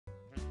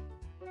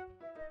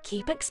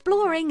Keep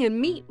exploring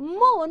and meet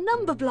more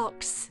number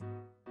blocks.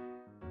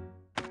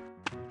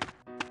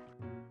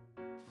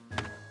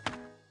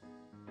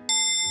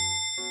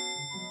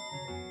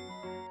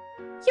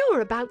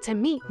 You're about to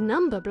meet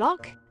number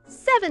block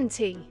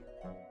 70.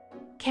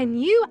 Can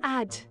you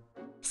add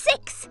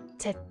 6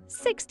 to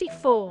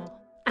 64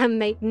 and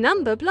make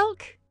number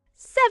block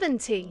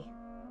 70?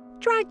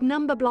 Drag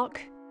number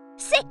block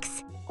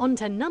 6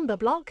 onto number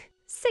block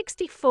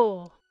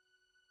 64.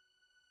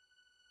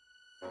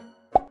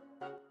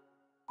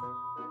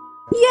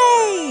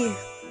 Yay!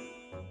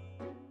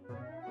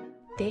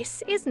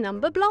 This is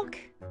number block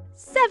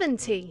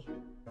 70.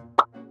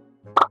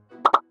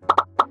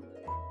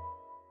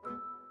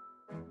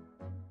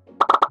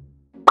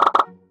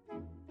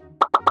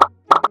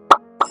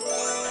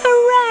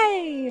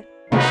 Hooray!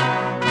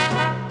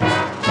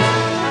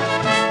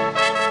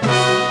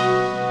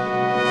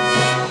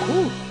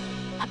 Ooh,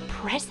 a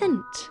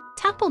present.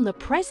 Tap on the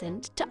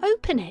present to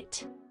open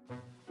it.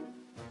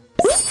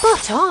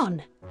 Spot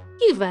on!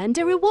 You've earned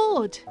a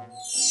reward.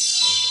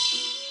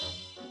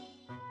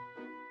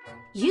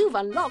 You've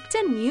unlocked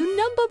a new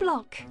number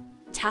block.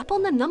 Tap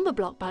on the number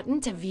block button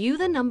to view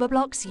the number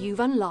blocks you've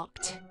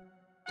unlocked.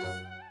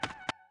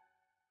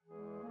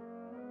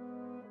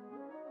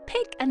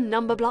 Pick a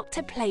number block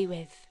to play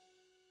with.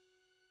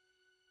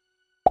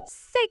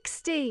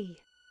 60,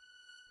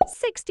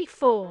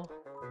 64,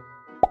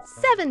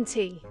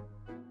 70.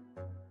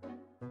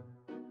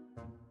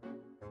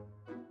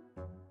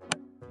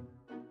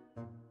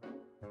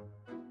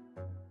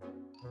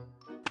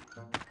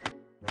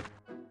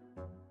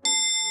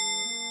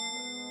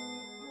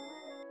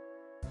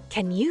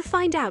 Can you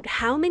find out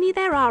how many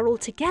there are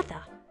altogether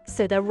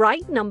so the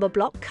right number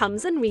block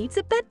comes and reads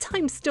a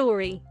bedtime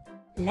story?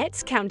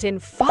 Let's count in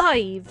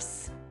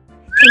fives.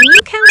 Can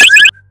you count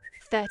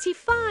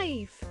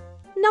 35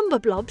 number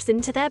blobs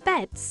into their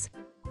beds?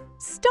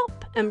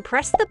 Stop and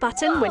press the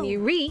button when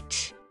you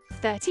reach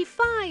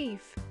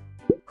 35.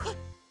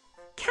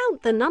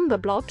 Count the number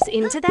blobs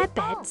into their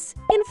beds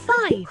in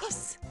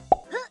fives.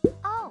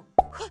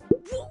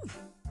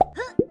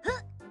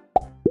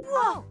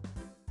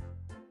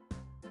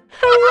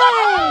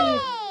 Hooray!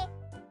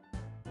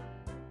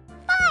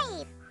 5,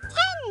 10,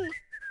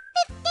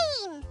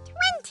 15, 20,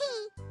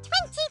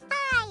 25,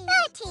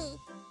 30,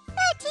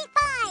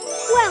 35.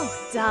 Well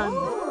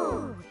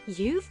done!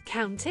 You've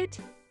counted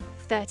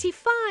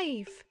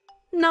 35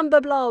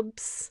 number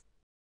blobs.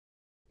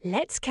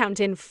 Let's count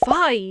in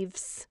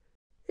fives.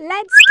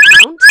 Let's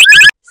count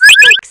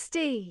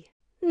 60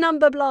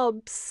 number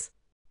blobs.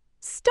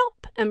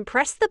 Stop and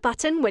press the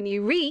button when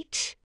you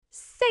reach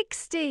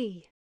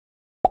 60.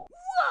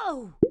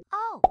 Whoa!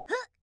 Oh!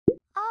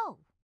 Oh!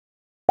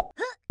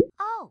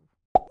 Oh!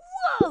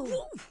 Whoa!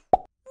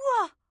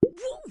 Whoa!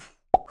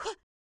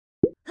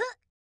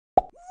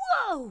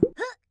 Whoa!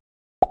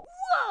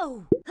 Whoa!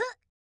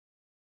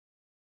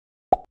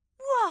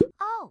 Whoa!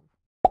 Oh!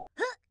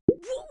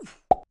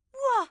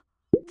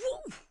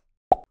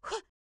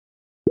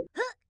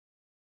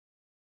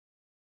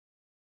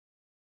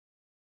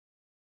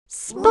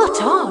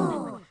 Spot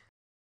on!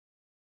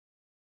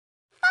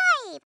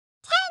 5,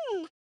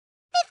 10,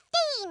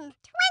 15, 20,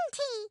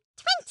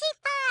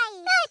 25,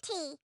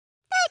 30,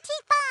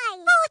 35,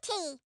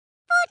 40,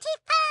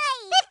 45,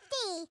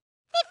 50,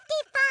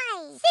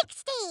 55,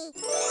 60.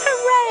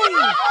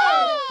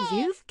 Hooray!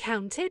 You've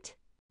counted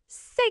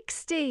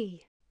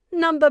 60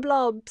 number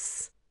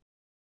blobs.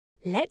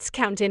 Let's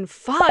count in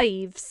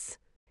fives.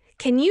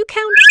 Can you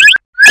count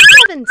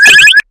 70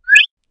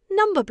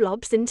 number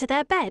blobs into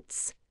their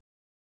beds?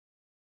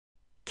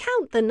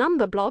 Count the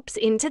number blobs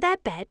into their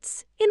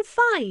beds in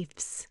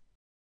fives.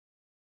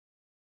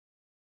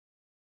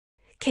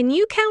 Can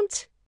you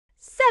count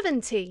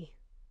 70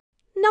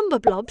 number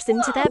blobs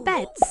into their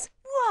beds?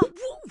 Whoa!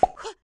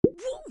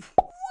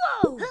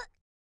 Whoa!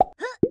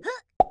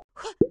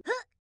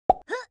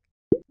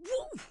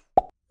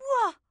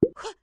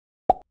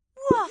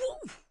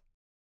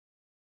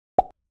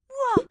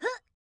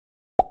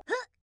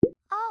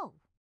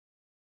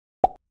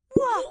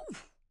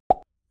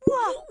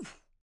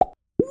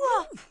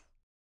 Oh!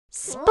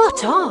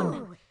 Spot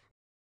on!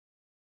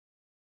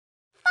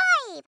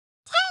 5,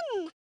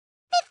 10,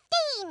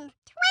 15, 20,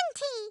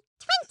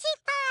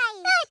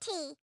 25,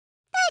 30,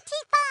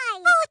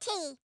 35,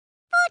 40,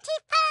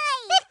 45,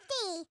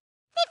 50,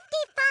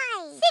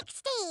 55,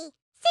 60,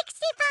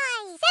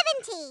 65,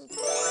 70.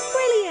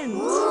 Brilliant!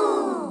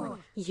 Ooh.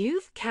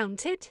 You've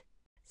counted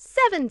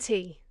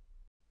 70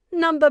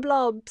 number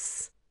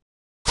blobs.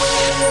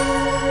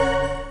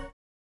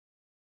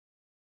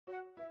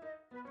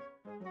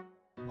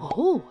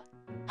 Oh,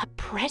 a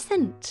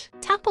present.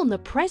 Tap on the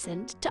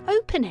present to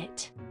open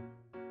it.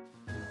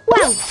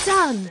 Well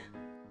done!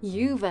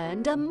 You've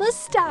earned a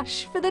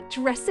moustache for the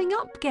dressing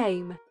up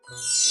game.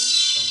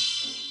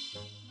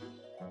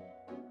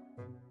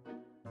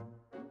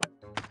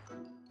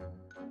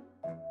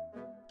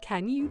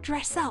 Can you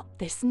dress up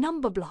this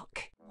number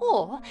block?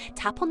 Or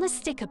tap on the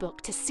sticker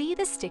book to see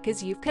the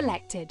stickers you've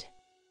collected.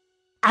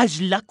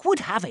 As luck would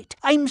have it,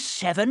 I'm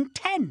 7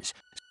 tens,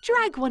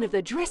 Drag one of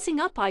the dressing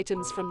up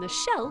items from the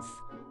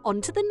shelf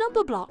onto the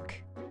number block.